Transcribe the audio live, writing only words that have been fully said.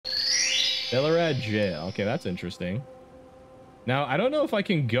Bellerad Jail. Okay, that's interesting. Now, I don't know if I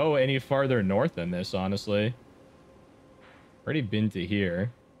can go any farther north than this, honestly. Already been to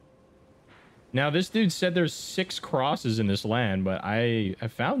here. Now, this dude said there's 6 crosses in this land, but I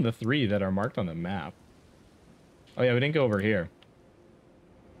found the 3 that are marked on the map. Oh, yeah, we didn't go over here.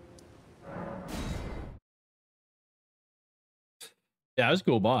 Yeah, that was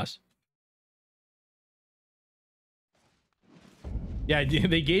cool, boss. Yeah,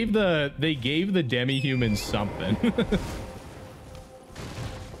 they gave the demi-humans something.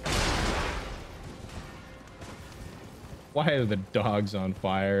 Why are the dogs on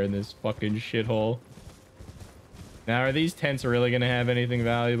fire in this fucking shithole? Now, are these tents really gonna have anything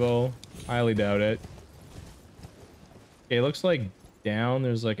valuable? Highly doubt it. Okay, it looks like down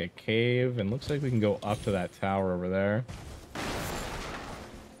there's like a cave, and looks like we can go up to that tower over there.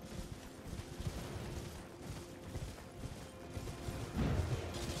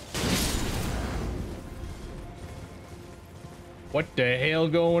 What the hell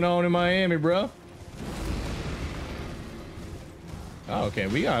going on in Miami, bro? Oh, okay,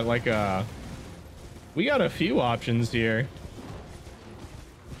 we got like we got a few options here.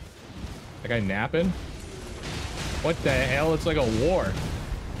 That guy napping? What the hell? It's like a war.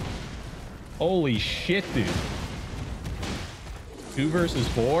 Holy shit, dude. 2 versus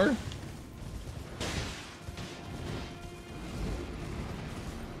 4?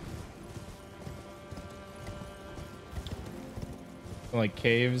 Like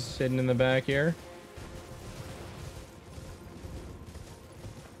caves hidden in the back here.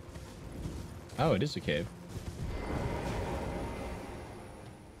 Oh, it is a cave.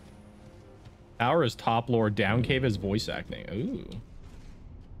 Tower is top lore, down cave is voice acting. Ooh.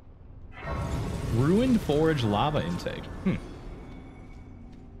 Ruined forage lava intake.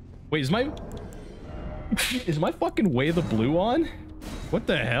 Wait, is my fucking Way the Blue on? What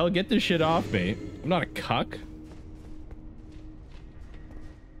the hell? Get this shit off me. I'm not a cuck.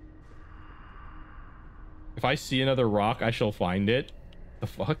 If I see another rock, I shall find it. The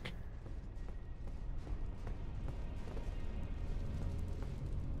fuck?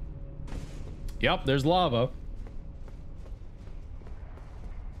 Yep, there's lava.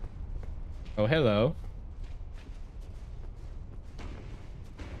 Oh, hello.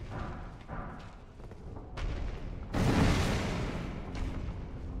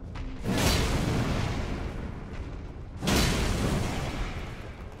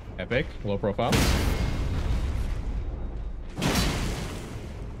 Epic. Low profile.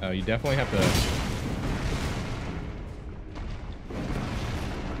 Oh, you definitely have to...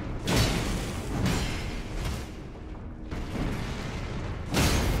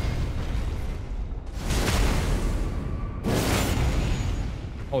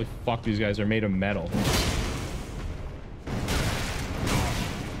 Holy fuck, these guys are made of metal.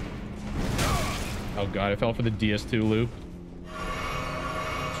 Oh god, I fell for the DS2 loop.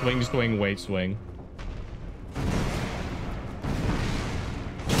 Swing, swing, wait, swing.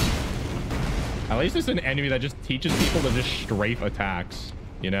 At least it's an enemy that just teaches people to just strafe attacks,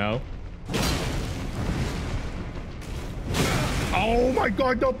 you know? Oh my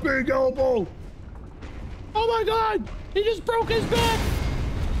god, the big elbow! Oh my god! He just broke his back!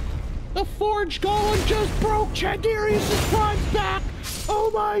 The Forge Golem just broke Chandirius' Prime's back!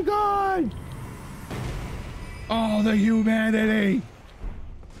 Oh my god! Oh, the humanity!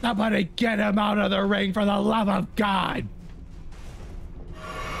 Somebody get him out of the ring for the love of God!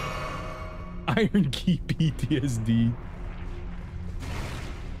 Iron Key PTSD.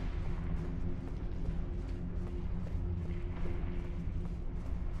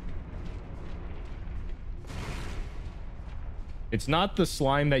 It's not the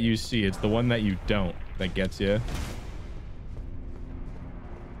slime that you see, it's the one that you don't that gets you.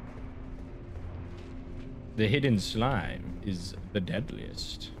 The hidden slime is the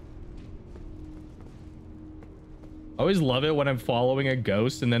deadliest. I always love it when I'm following a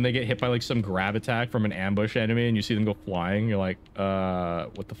ghost and then they get hit by like some grab attack from an ambush enemy and you see them go flying. You're like,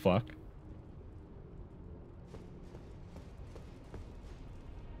 what the fuck?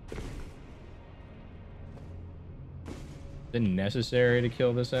 Is it necessary to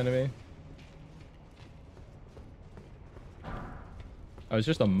kill this enemy? Oh, it's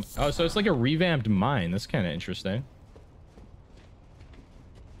just a... Oh, so it's like a revamped mine. That's kind of interesting.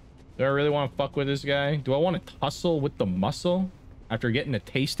 Do I really want to fuck with this guy? Do I want to tussle with the muscle after getting a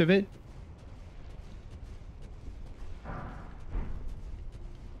taste of it?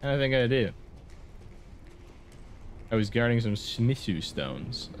 I think I do. I was guarding some Smithu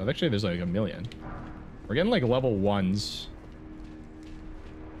stones. Oh, actually, there's like a million. We're getting like level 1s.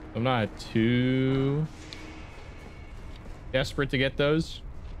 I'm not too desperate to get those.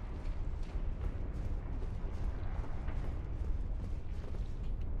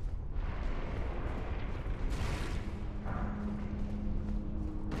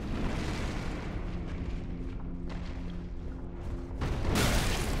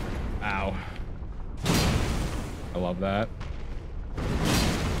 Ow. I love that.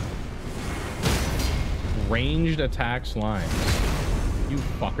 Ranged attack slimes. You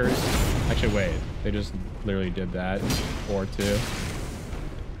fuckers. Actually, wait. They just literally did that. 4-2.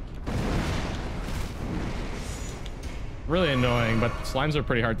 Really annoying, but slimes are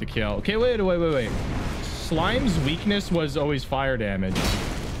pretty hard to kill. Okay, wait. Slime's weakness was always fire damage.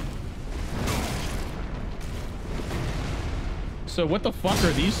 So what the fuck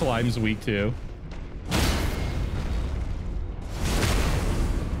are these slimes weak to?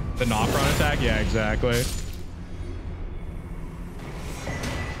 The knock-on attack? Yeah, exactly.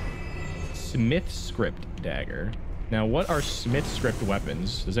 Smith script dagger. Now, what are Smith script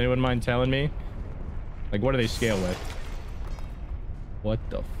weapons? Does anyone mind telling me? Like, what do they scale with? What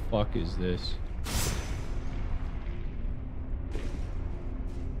the fuck is this?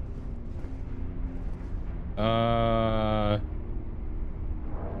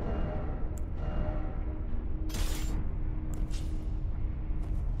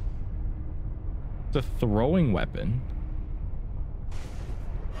 It's a throwing weapon.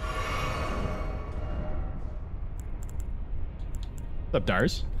 What's up,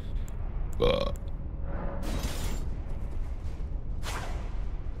 Dars?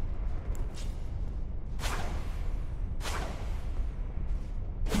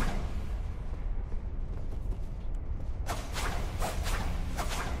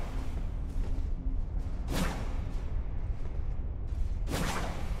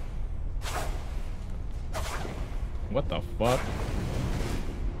 What the fuck?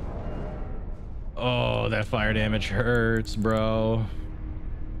 Oh, that fire damage hurts, bro.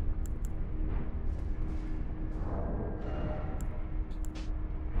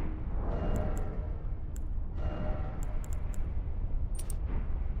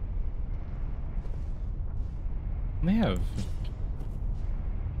 They have...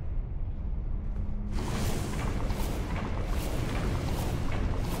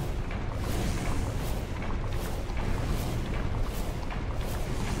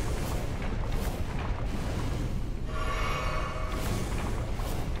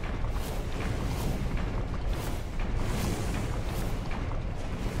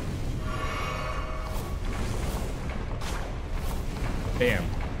 Damn.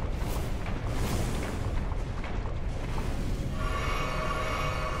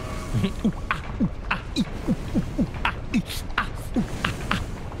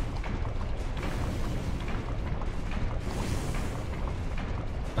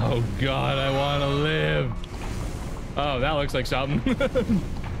 Oh god, I want to live. Oh, that looks like something.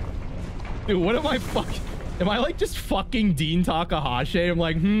 Dude, what am I fucking... Am I like just fucking Dean Takahashi? I'm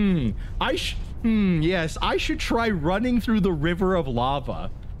like, yes, I should try running through the river of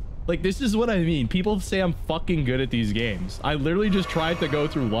lava. Like, this is what I mean. People say I'm fucking good at these games. I literally just tried to go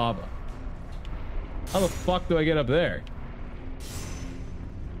through lava. How the fuck do I get up there?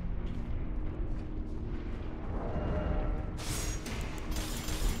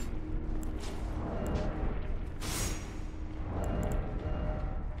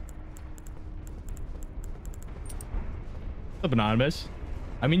 What's up, Anonymous?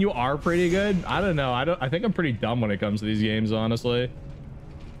 I mean, you are pretty good. I don't know. I think I'm pretty dumb when it comes to these games, honestly.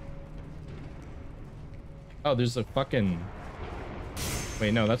 Oh, there's a fucking...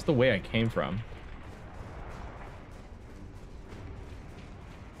 Wait, no, that's the way I came from.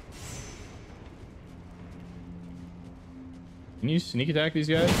 Can you sneak attack these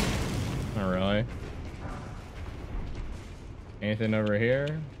guys? Not really. Anything over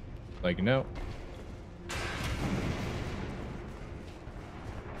here? Like, no.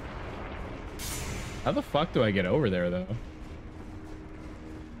 How the fuck do I get over there, though?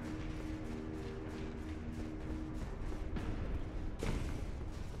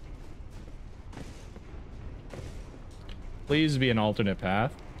 Please be an alternate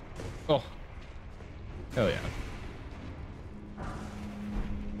path. Oh. Hell yeah.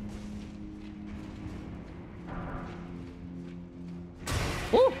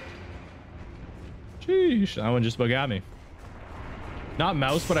 Woo! Sheesh, that one just bug at me. Not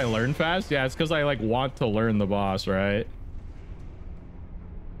mouse, but I learn fast. Yeah, it's because I like want to learn the boss, right?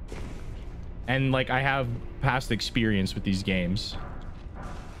 And like I have past experience with these games.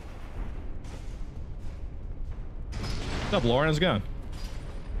 What's up, Lauren? How's it going?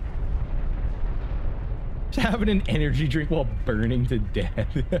 Just having an energy drink while burning to death.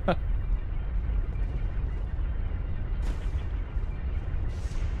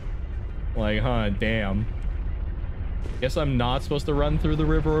 Like, huh, damn. Guess I'm not supposed to run through the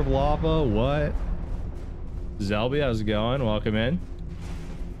river of lava. What? Zelby, how's it going? Welcome in.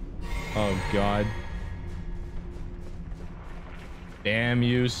 Oh, God. Damn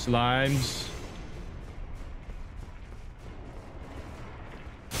you, slimes.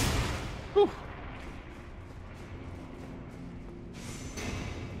 Whew.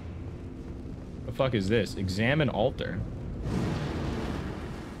 The fuck is this? Examine altar.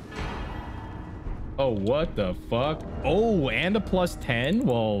 Oh, what the fuck? Oh, and a +10?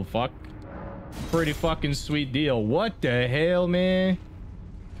 Well, fuck. Pretty fucking sweet deal. What the hell, man?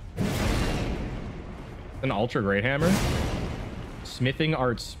 An ultra great hammer? Smithing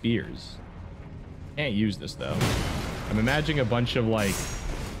art spears. Can't use this though. I'm imagining a bunch of like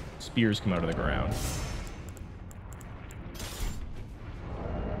spears come out of the ground.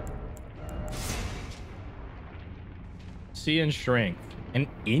 C and strength. And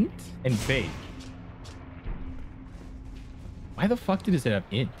int and fake. Why the fuck did it have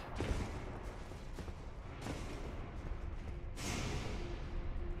int?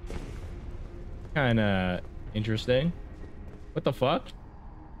 Kinda interesting. What the fuck?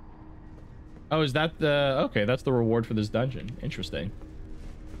 Oh, is that the... Okay, that's the reward for this dungeon. Interesting.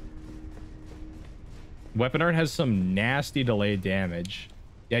 Weapon art has some nasty delayed damage.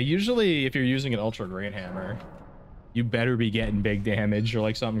 Yeah, usually if you're using an ultra great hammer, you better be getting big damage or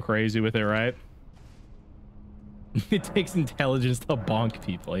like something crazy with it, right? It takes intelligence to bonk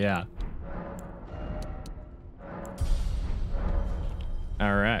people, yeah.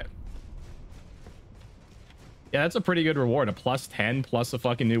 All right. Yeah, that's a pretty good reward. A +10 plus a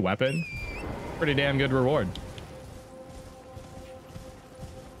fucking new weapon. Pretty damn good reward.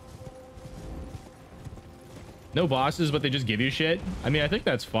 No bosses, but they just give you shit. I mean, I think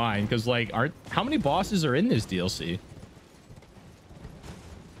that's fine because like, how many bosses are in this DLC?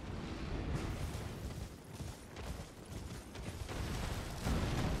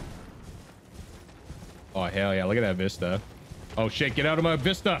 Oh, hell yeah. Look at that vista. Oh, shit. Get out of my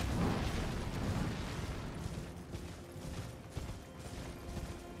vista.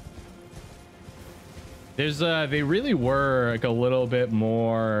 There's, they really were like a little bit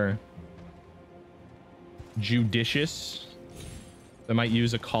more judicious. They might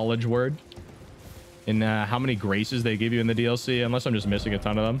use a college word in how many graces they give you in the DLC, unless I'm just missing a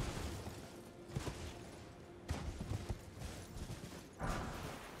ton of them.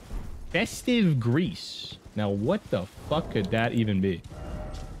 Festive Grease. Now, what the fuck could that even be?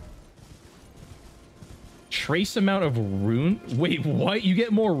 Trace amount of rune. Wait, what? You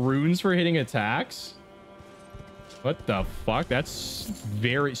get more runes for hitting attacks? What the fuck? That's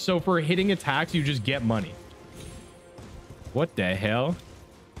very... So for hitting attacks, you just get money. What the hell?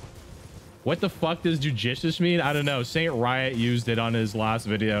 What the fuck does judicious mean? I don't know. Saint Riot used it on his last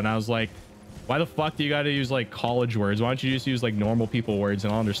video, and I was like, why the fuck do you got to use like college words? Why don't you just use like normal people words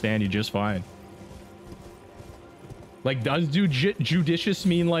and I'll understand you just fine? Like, does judicious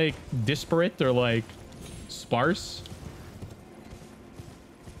mean like disparate or like sparse?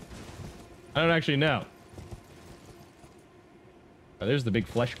 I don't actually know. Oh, there's the big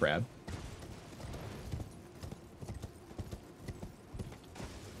flesh grab.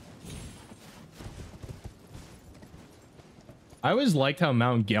 I always liked how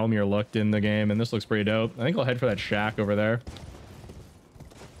Mount Gelmir looked in the game, and this looks pretty dope. I think I'll head for that shack over there.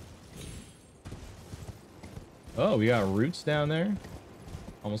 Oh, we got roots down there.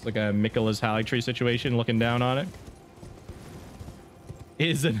 Almost like a Michaela's Hallie tree situation, looking down on it.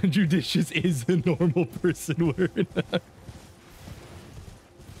 Is a judicious is a normal person word.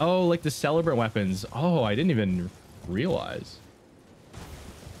 Oh, like the celebrant weapons. Oh, I didn't even realize.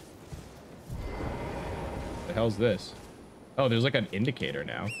 What the hell's this? Oh, there's like an indicator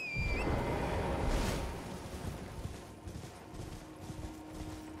now.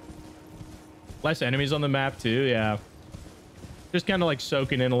 Less enemies on the map too, yeah. Just kind of like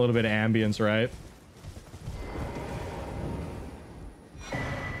soaking in a little bit of ambience, right?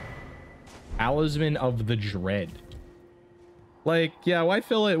 Talisman of the Dread. Like, yeah, why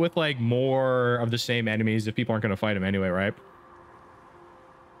fill it with like more of the same enemies if people aren't going to fight them anyway, right?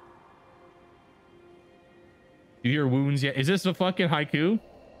 Do your wounds yet? Is this a fucking haiku?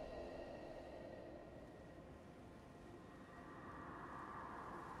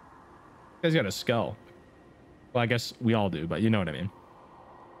 Guy's got a skull. Well, I guess we all do, but you know what I mean.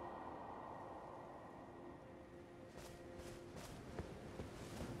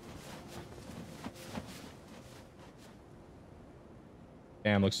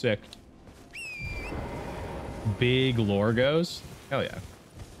 Damn, looks sick. Big Lorgos. Hell yeah.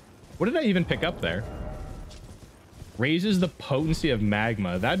 What did I even pick up there? Raises the potency of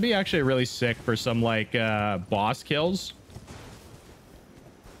magma. That'd be actually really sick for some like boss kills.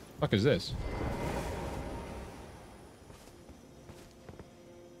 Fuck is this?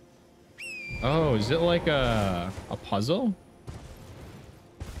 Oh, is it like a puzzle?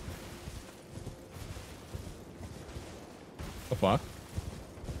 The fuck?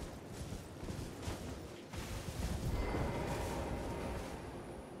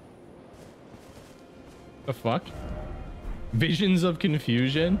 The fuck? Visions of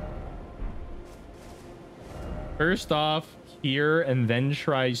confusion. First off, here and then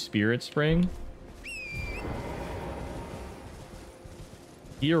try Spirit Spring.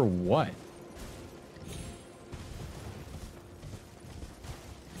 Here what?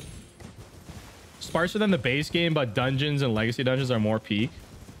 Sparser than the base game, but dungeons and legacy dungeons are more peak.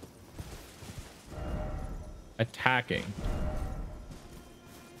 Attacking.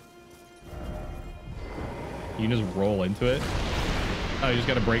 You can just roll into it. Oh, you just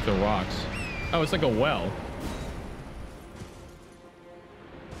gotta break the rocks. Oh, it's like a well.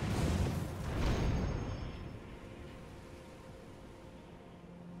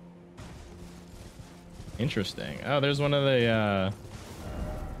 Interesting. Oh, there's one of the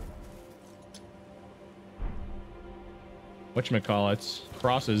whatchamacallits,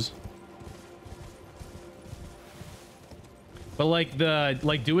 crosses. But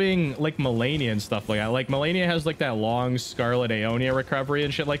like doing like Melania and stuff like that. Like Melania has like that long Scarlet Aeonia recovery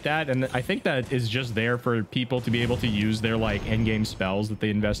and shit like that. And I think that is just there for people to be able to use their like endgame spells that they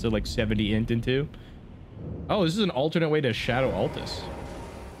invested like 70 int into. Oh, this is an alternate way to Shadow Altus.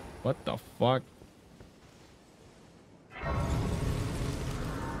 What the fuck?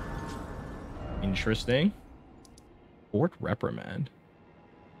 Interesting. Fort Reprimand.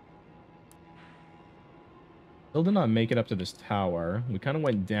 Still did not make it up to this tower. We kind of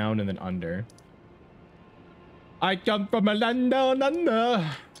went down and then under. I come from a land down under.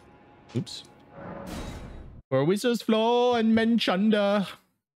 Oops. Where wizards flow and men chunder.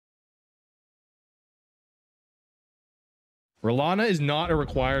 Rolana is not a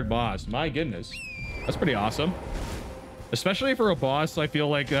required boss. My goodness. That's pretty awesome. Especially for a boss, I feel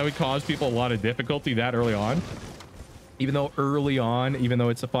like that would cause people a lot of difficulty that early on. Even though early on, even though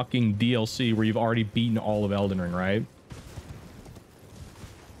it's a fucking DLC where you've already beaten all of Elden Ring, right?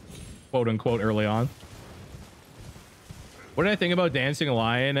 Quote unquote early on. What did I think about Dancing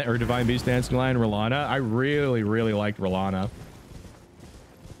Lion or Divine Beast Dancing Lion Rolana? I really, really liked Rolana.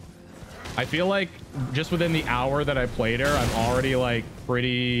 I feel like just within the hour that I played her, I'm already like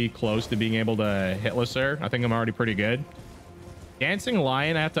pretty close to being able to hitless her. I think I'm already pretty good. Dancing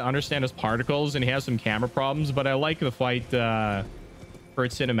Lion, I have to understand his particles, and he has some camera problems, but I like the fight for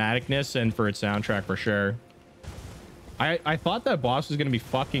its cinematicness and for its soundtrack for sure. I thought that boss was going to be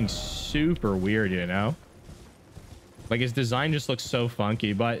fucking super weird, you know? Like, his design just looks so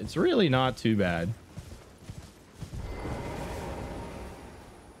funky, but it's really not too bad.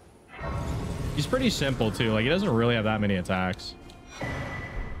 He's pretty simple, too. Like, he doesn't really have that many attacks.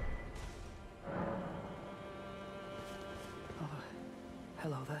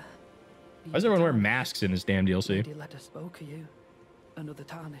 Hello there. Why does everyone wear masks in this damn DLC? Another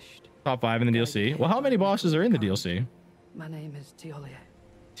tarnished. Top 5 in the DLC. Well, how many bosses are in the DLC? My name is Tiolier.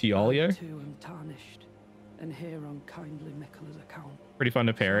 Tiolier? Too am tarnished, and here on kindly Mikkela's account. Pretty fun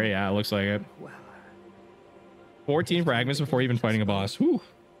to parry. Yeah, it looks like it. Well, 14 fragments before even fighting a boss. Whew.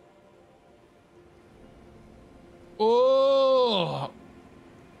 Oh!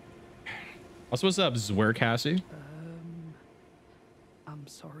 Also, what's up, Zwer Cassie? I'm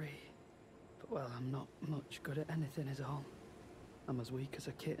sorry, but well, I'm not much good at anything is all. I'm as weak as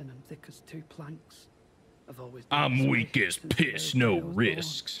a kitten and thick as 2 planks. I've always I'm weak as piss, no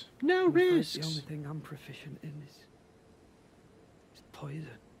risks. No risks. The only thing I'm proficient in is poison.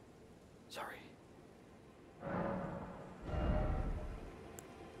 Sorry.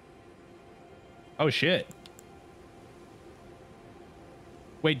 Oh shit.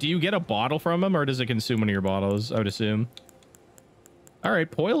 Wait, do you get a bottle from him, or does it consume one of your bottles? I would assume. All right,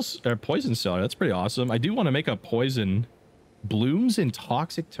 poison cellar. That's pretty awesome. I do want to make a poison. Blooms in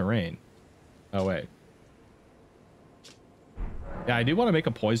toxic terrain. Oh wait. Yeah, I do want to make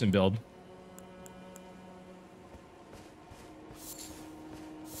a poison build.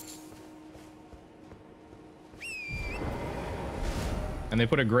 And they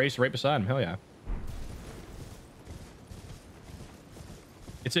put a grace right beside him. Hell yeah.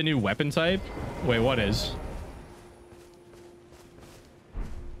 It's a new weapon type. Wait, what is?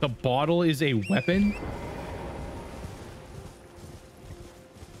 The bottle is a weapon?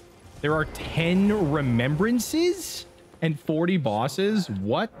 There are 10 remembrances and 40 bosses?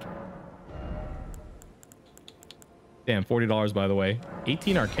 What? Damn, $40 by the way.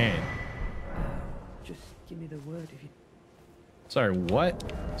 18 arcane. Just give me the word if you... Sorry, what?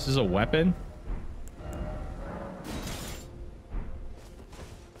 This is a weapon?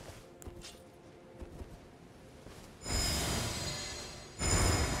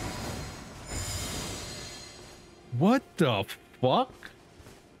 What the fuck?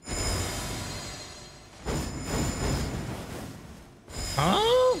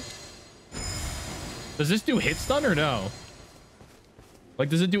 Huh? Does this do hit stun or no? Like,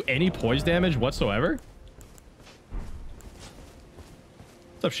 does it do any poise damage whatsoever?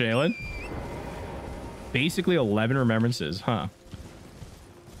 What's up, Shaylin? Basically 11 remembrances, huh?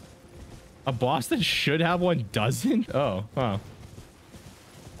 A boss that should have one doesn't? Oh, huh.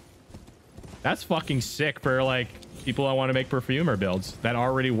 That's fucking sick for, like, people that want to make perfumer builds that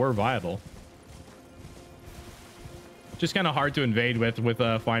already were viable. Just kind of hard to invade with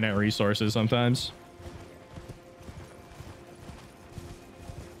finite resources sometimes.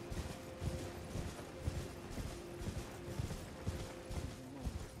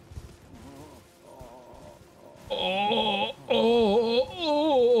 Oh.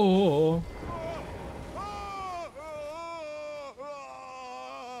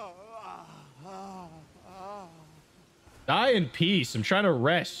 Die in peace. I'm trying to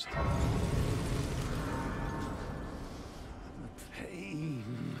rest. Pain.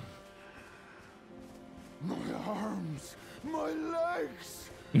 My arms, my legs.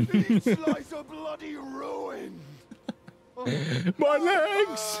 Each lies a bloody ruin. My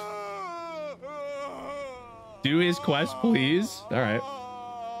legs. Do his quest, please. All right.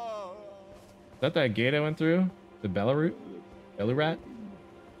 Is that gate I went through? The Belarus? Belurat?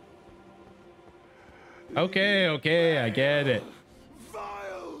 Okay, okay, I get it.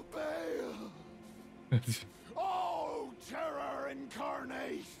 Vile bale. Oh, terror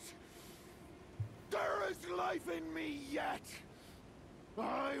incarnate. There is life in me yet.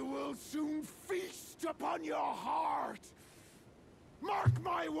 I will soon feast upon your heart. Mark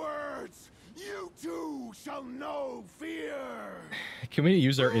my words. You too shall know fear. Can we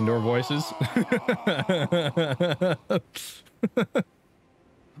use our indoor voices?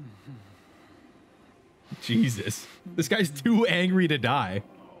 Jesus. This guy's too angry to die.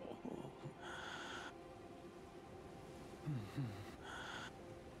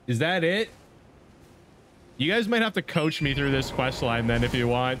 Is that it? You guys might have to coach me through this quest line then if you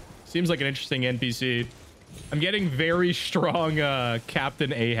want. Seems like an interesting NPC. I'm getting very strong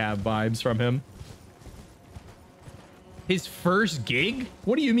Captain Ahab vibes from him. His first gig?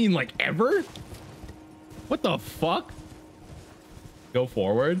 What do you mean, like, ever? What the fuck? Go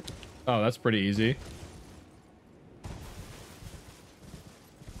forward? Oh, that's pretty easy.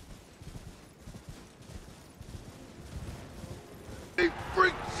 Hey,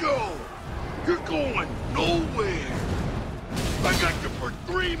 freak show! You're going nowhere! I got you for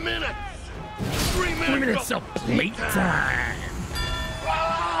 3 minutes! 3 minutes of playtime!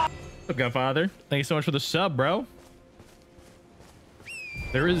 What's up, Godfather? Thank you so much for the sub, bro.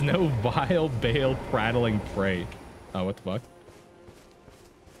 There is no vile bale prattling prey. Oh, what the fuck?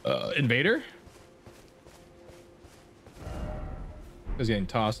 Invader? He's getting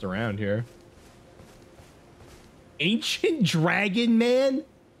tossed around here. Ancient Dragon Man?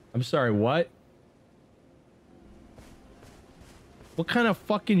 I'm sorry, what? What kind of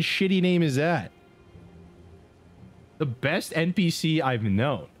fucking shitty name is that? The best NPC I've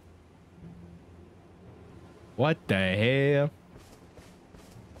known. What the hell?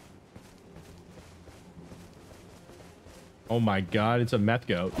 Oh my god, it's a meth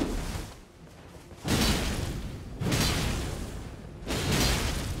goat.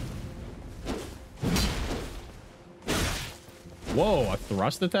 Whoa, a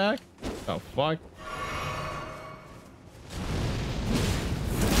thrust attack? Oh, fuck.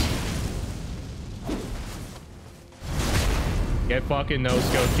 Get fucking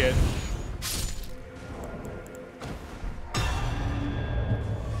no-scope, kid.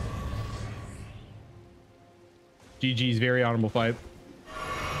 GG's very honorable fight.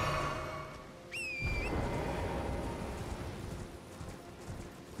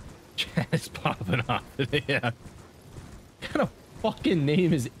 It's popping off. Yeah. What kind of fucking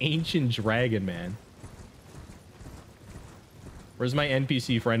name is Ancient Dragon Man? Where's my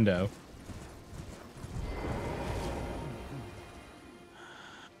NPC friendo?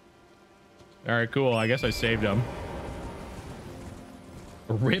 All right, cool. I guess I saved him.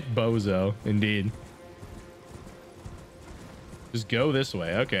 Rip Bozo, indeed. Just go this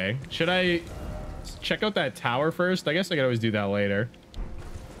way. Okay. Should I check out that tower first? I guess I could always do that later.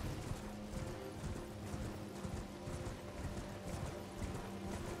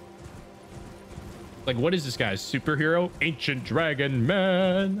 Like, what is this guy's superhero? Ancient Dragon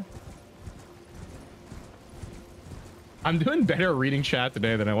Man. I'm doing better at reading chat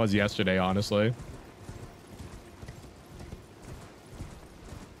today than I was yesterday, honestly.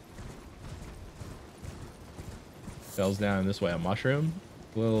 Fells down this way. A mushroom.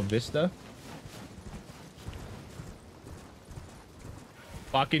 A little vista.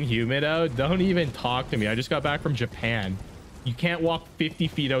 fucking humid out. Don't even talk to me. I just got back from Japan. You can't walk 50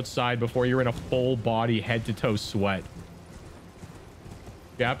 feet outside before you're in a full body head to toe sweat.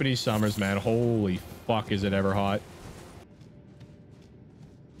 Japanese summers, man. Holy fuck, is it ever hot.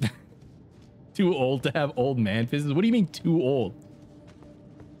 Too old to have old man fizzes? What do you mean too old?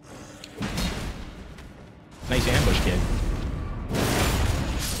 Nice ambush, kid.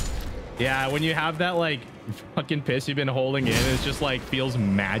 Yeah, when you have that like fucking piss you've been holding in, it's just like feels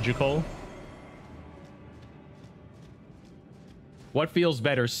magical. What feels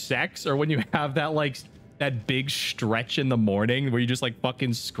better, sex or when you have that like that big stretch in the morning where you just like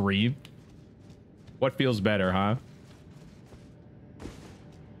fucking scream? What feels better, huh?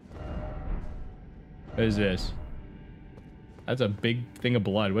 What is this? That's a big thing of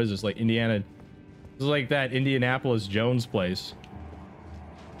blood. What is this, like Indiana? This is like that Indianapolis Jones place.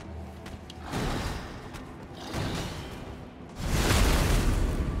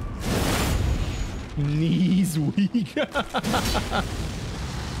 Knees weak. I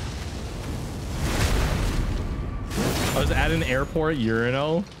was at an airport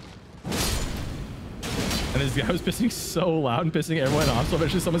urinal and this guy was pissing so loud and pissing everyone off, so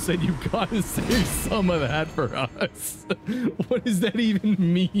eventually someone said, "You gotta save some of that for us." What does that even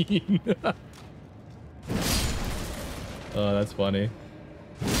mean? Oh, that's funny.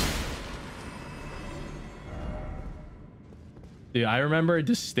 Dude, I remember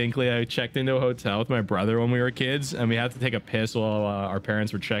distinctly I checked into a hotel with my brother when we were kids and we had to take a piss while our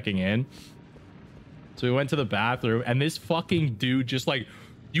parents were checking in. So we went to the bathroom and this fucking dude just like,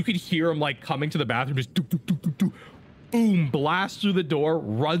 you could hear him like coming to the bathroom, just do, do, do, do, do. Boom, blasts through the door,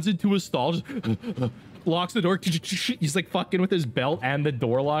 runs into a stall, just locks the door. He's like fucking with his belt and the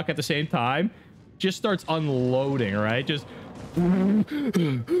door lock at the same time. Just starts unloading, right? Just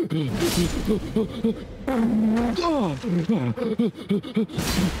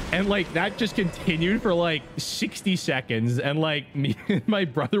and like that just continued for like 60 seconds and like me and my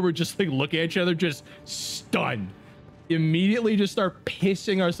brother were just like looking at each other just stunned. Immediately just start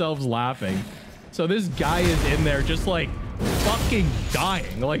pissing ourselves laughing. So this guy is in there just like fucking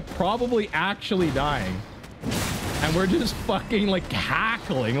dying, like probably actually dying. And we're just fucking like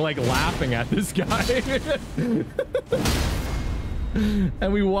cackling, like laughing at this guy.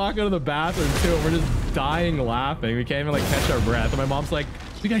 And we walk out of the bathroom too, and we're just dying laughing. We can't even like catch our breath. And my mom's like,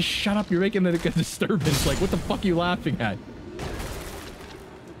 "You guys shut up, you're making a disturbance. Like, what the fuck are you laughing at?"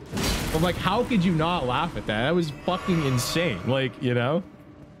 I'm like, how could you not laugh at that? That was fucking insane. Like, you know?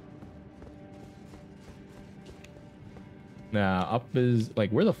 Nah, up is like,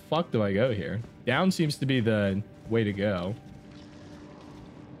 where the fuck do I go here? Down seems to be the way to go.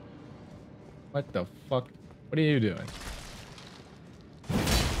 What the fuck? What are you doing?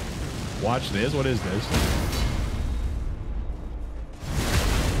 Watch this. What is this?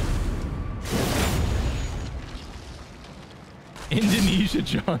 Indonesia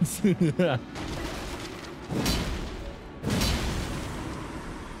Johnson.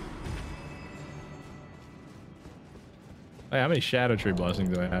 Hey, how many Shadow Tree blessings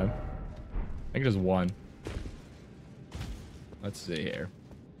do I have? I think just one. Let's see here.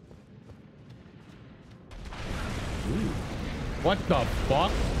 Ooh. What the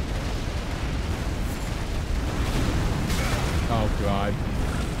fuck? Oh god.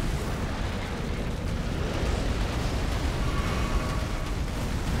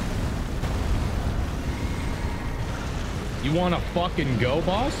 You wanna fucking go,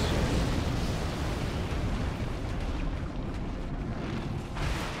 boss?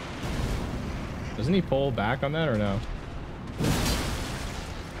 Doesn't he pull back on that or no?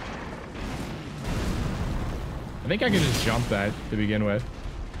 I think I can just jump that to begin with.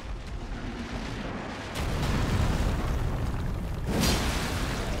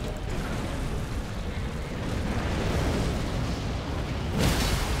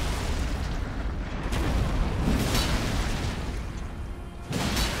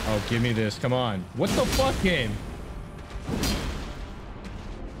 Oh, give me this. Come on. What the fuck, game?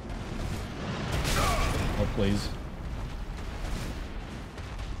 Oh, please.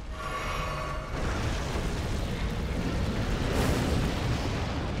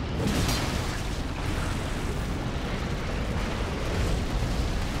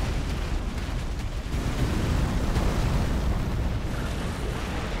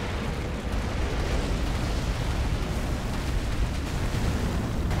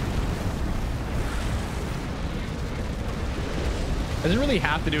 Does it really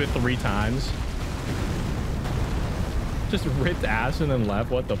have to do it 3 times? Just ripped ass and then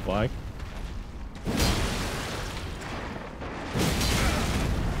left. What the fuck?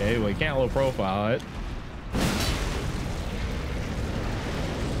 Okay, well, you can't low profile it.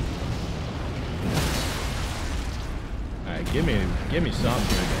 Yeah, give me some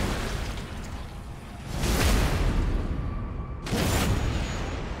here, man.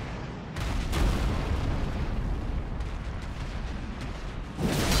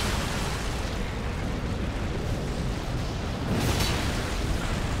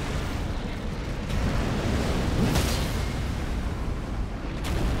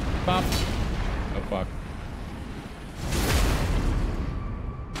 Pop. Oh fuck.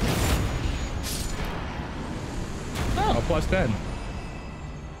 Oh, plus 10.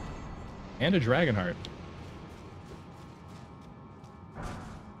 And a dragon heart.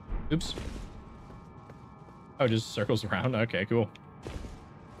 Oops. Oh, just circles around. Okay, cool.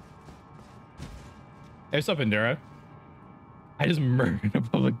 Hey, what's up, Endura? I just murdered a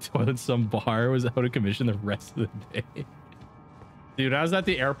public toilet. Some bar was out of commission the rest of the day. Dude, I was at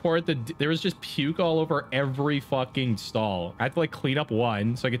the airport. There was just puke all over every fucking stall. I had to like clean up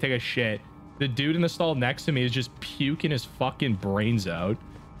one so I could take a shit. The dude in the stall next to me is just puking his fucking brains out.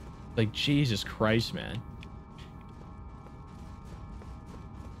 Like, Jesus Christ, man.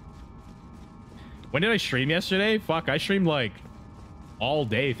 When did I stream yesterday? Fuck, I streamed like all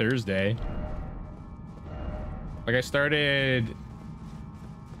day Thursday. Like I started...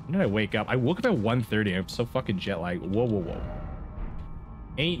 When did I wake up? I woke up at 1:30. I'm so fucking jet lagged. Whoa, whoa, whoa.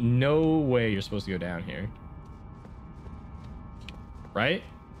 Ain't no way you're supposed to go down here. Right?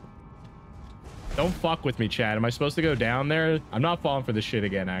 Don't fuck with me, Chad. Am I supposed to go down there? I'm not falling for this shit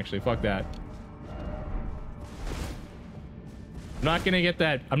again, actually. Fuck that. I'm not gonna get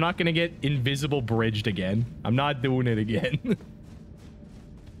that. I'm not gonna get invisible bridged again. I'm not doing it again.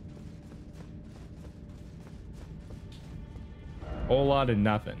 Whole lot of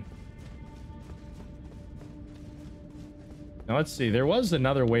nothing. Now let's see. There was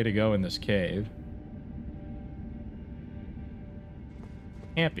another way to go in this cave.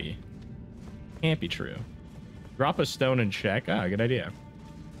 Can't be. Can't be true. Drop a stone and check. Ah, good idea.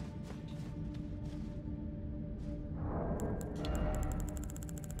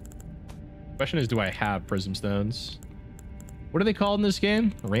 Question is, do I have prism stones? What are they called in this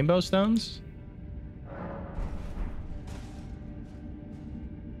game? Rainbow stones?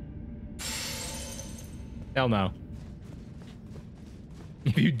 Hell no.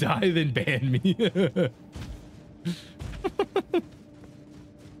 If you die, then ban me.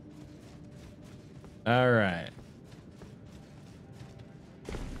 All right.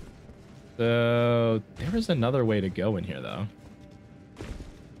 So there is another way to go in here, though.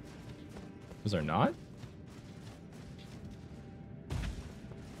 Was there not?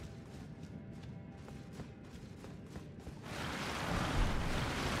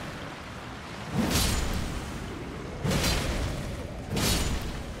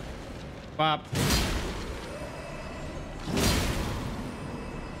 Pop.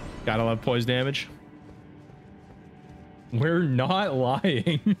 Gotta love poise damage. We're not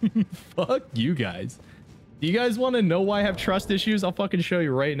lying. Fuck you guys. Do you guys want to know why I have trust issues? I'll fucking show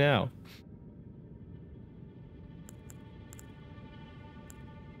you right now.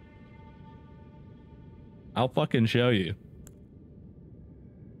 I'll fucking show you.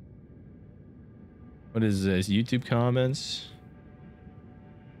 What is this? YouTube comments?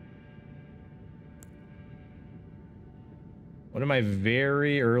 One of my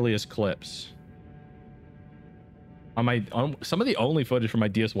very earliest clips. On some of the only footage from my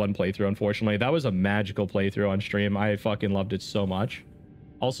DS1 playthrough, unfortunately. That was a magical playthrough on stream. I fucking loved it so much.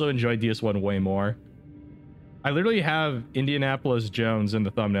 Also enjoyed DS1 way more. I literally have Indianapolis Jones in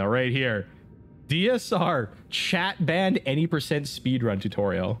the thumbnail right here. DSR chat banned any % speedrun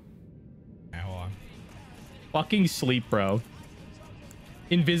tutorial. Hold on. Fucking sleep, bro.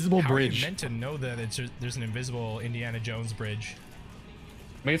 Invisible bridge. How are you meant to know that there's an invisible Indiana Jones bridge?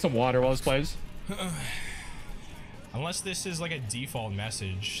 Make some water while this plays. Unless this is like a default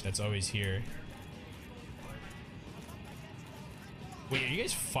message that's always here. Wait, are you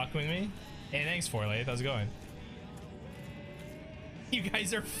guys fucking with me? Hey, thanks, Forlate. How's it going? You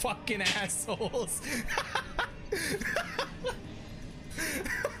guys are fucking assholes.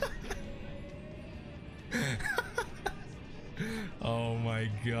 Oh my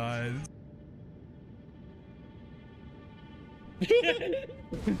god.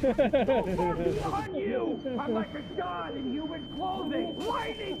 On you! I'm like a god in human clothing!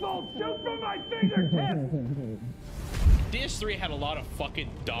 Lightning bolts shoot from my fingertips! DS3 had a lot of fucking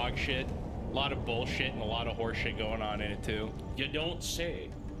dog shit, a lot of bullshit, and a lot of horse shit going on in it too. You don't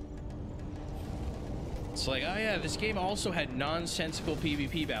say. It's like, oh yeah, this game also had nonsensical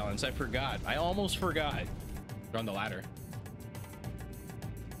PvP balance. I forgot. I almost forgot. You're on the ladder.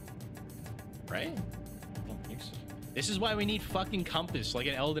 Right? I don't think so. This is why we need fucking compass, like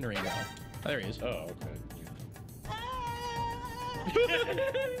an Elden Ring now. Oh, there he is. Oh, okay.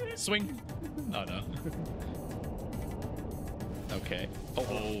 Swing. Oh no. Okay.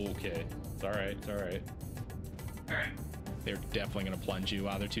 Oh, okay. It's all right. It's all right. They're definitely gonna plunge you.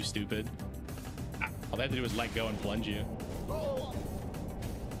 Wow, they're too stupid. All they have to do is let go and plunge you.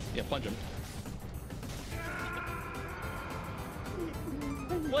 Yeah, plunge them.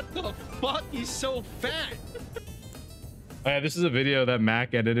 What the fuck? He's so fat. Oh, yeah, this is a video that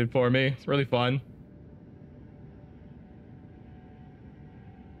Mac edited for me. It's really fun.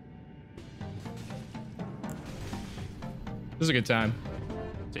 This is a good time.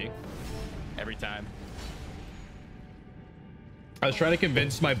 See? Every time. I was trying to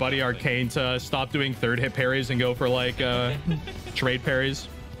convince my buddy Arcane to stop doing third hit parries and go for like trade parries.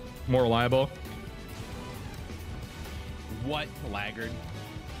 More reliable. What, laggard?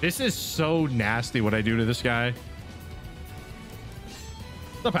 This is so nasty what I do to this guy.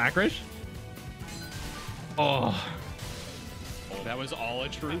 What's up, Hackrish? Oh. Oh, that was all a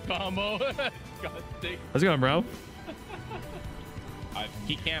true combo. God dang. How's it going, bro?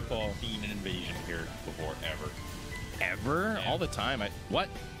 He can't fall. Seen an invasion here before, ever. Ever? Yeah. All the time. What?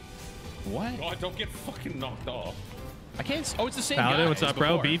 What? Oh, don't get fucking knocked off. I can't. Oh, it's the same Paladin, guy what's as up,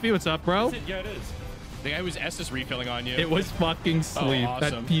 bro? before. Beefy, what's up, bro? Yeah, it is. The guy who's Estus refilling on you. It was fucking sleep. Oh,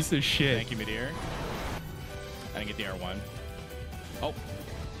 awesome. That piece of shit. Thank you, Midir. I didn't get the R1. Oh.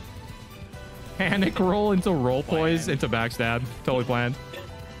 Panic roll into roll poise Planned. into backstab. Totally planned.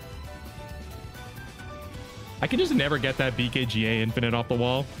 I can just never get that BKGA infinite off the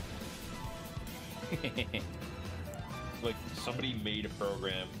wall. Like, somebody made a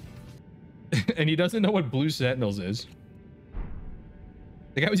program. And he doesn't know what Blue Sentinels is.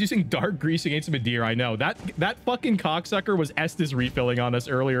 The guy was using Dark Grease against Midir. I know. That fucking cocksucker was Estus refilling on us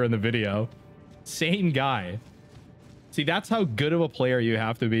earlier in the video. Same guy. See, that's how good of a player you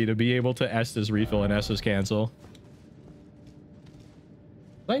have to be able to Estus refill and Estus cancel.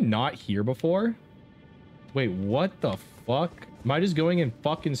 Was I not here before? Wait, what the fuck? Am I just going in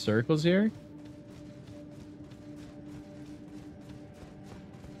fucking circles here?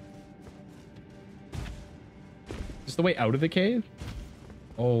 Is this the way out of the cave?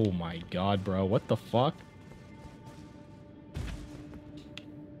 Oh my god, bro. What the fuck?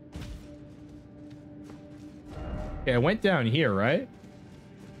 Okay, I went down here, right?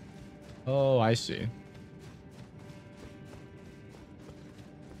 Oh, I see.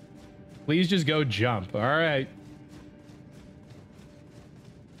 Please just go jump. All right.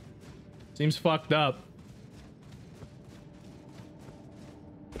 Seems fucked up.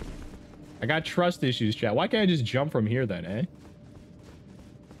 I got trust issues, chat. Why can't I just jump from here then, eh?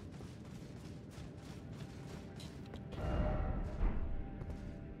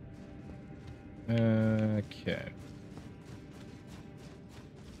 Okay.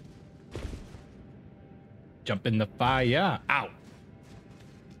 Jump in the fire. Ow.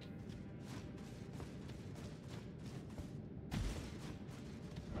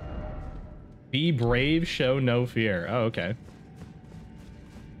 Be brave, show no fear. Oh, okay.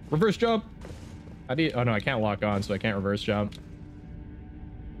 Reverse jump. How do you... Oh, no, I can't lock on, so I can't reverse jump.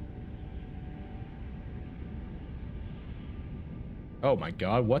 Oh, my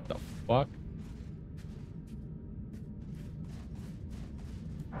God. What the fuck?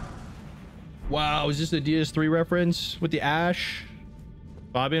 Wow, is this the DS3 reference with the Ash?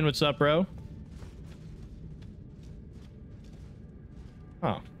 Fabian, what's up, bro?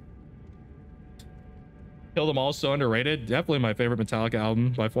 Oh. Kill Them All, so underrated. Definitely my favorite Metallica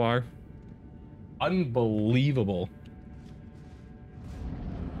album by far. Unbelievable.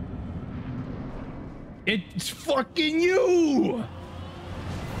 It's fucking you!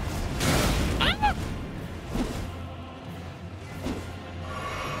 Ah!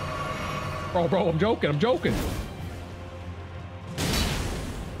 Bro, I'm joking.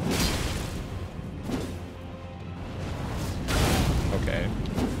 Okay.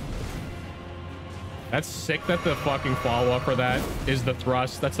 That's sick that the fucking follow-up for that is the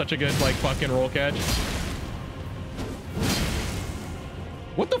thrust. That's such a good, like, fucking roll catch.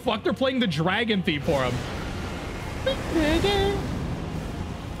 What the fuck? They're playing the dragon theme for him.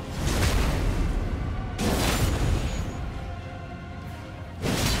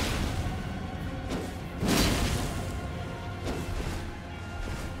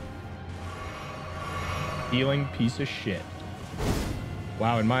 Healing piece of shit.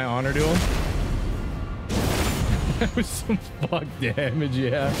 Wow, in my honor duel? That was some fuck damage,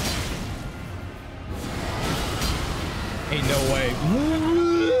 yeah. Ain't no way.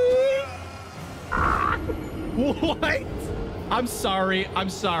 What? I'm sorry.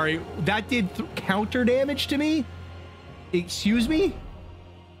 That did counter damage to me? Excuse me?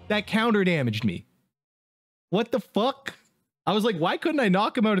 That counter damaged me. What the fuck? I was like, why couldn't I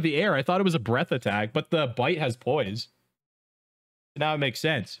knock him out of the air? I thought it was a breath attack, but the bite has poise. Now it makes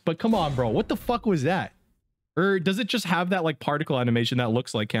sense. But come on, bro. What the fuck was that? Or does it just have that like particle animation that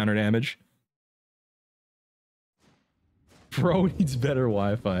looks like counter damage? Bro needs better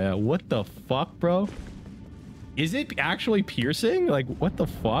Wi-Fi. What the fuck, bro? Is it actually piercing? Like, what the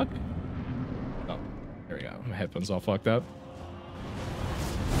fuck? Oh, there we go. My headphones all fucked up.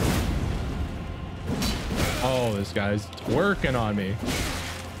 Oh, this guy's working on me.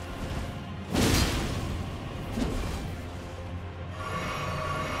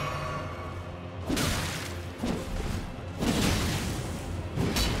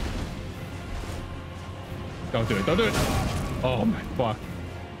 Don't do it. Don't do it. Oh, my fuck.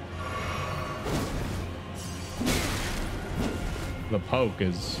 The poke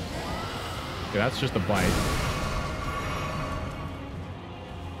is... Okay, that's just a bite.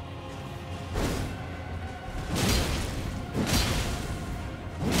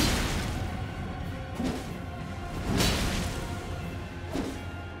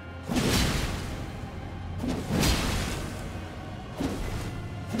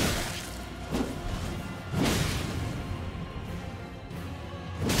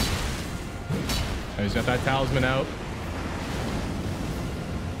 Oh, he's got that talisman out.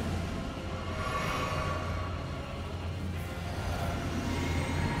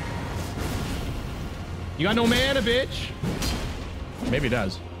 You got no mana, bitch. Maybe it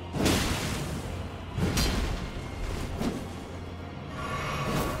does.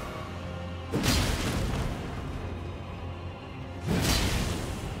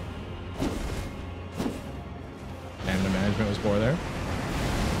 And the management was poor there.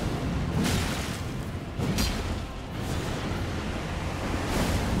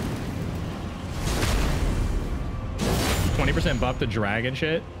 %, buff the dragon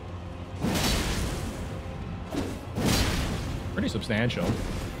shit. Pretty substantial.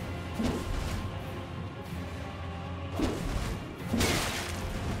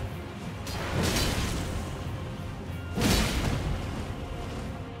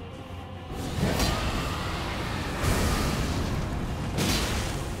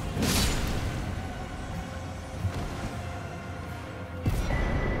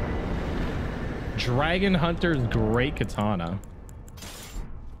 Dragon Hunter's Great Katana.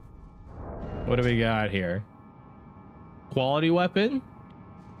 What do we got here? Quality weapon.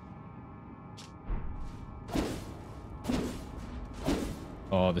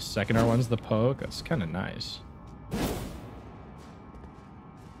 Oh, the secondary one's the poke. That's kind of nice.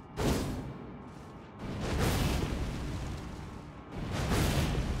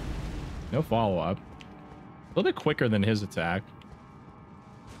 No follow-up. A little bit quicker than his attack.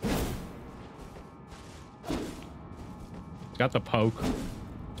 It's got the poke.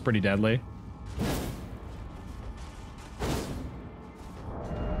 It's pretty deadly.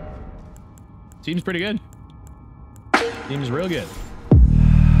 Seems pretty good. Seems real good.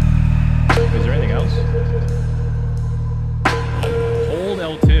 Is there anything else? Hold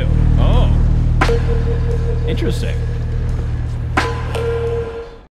L2. Oh. Interesting.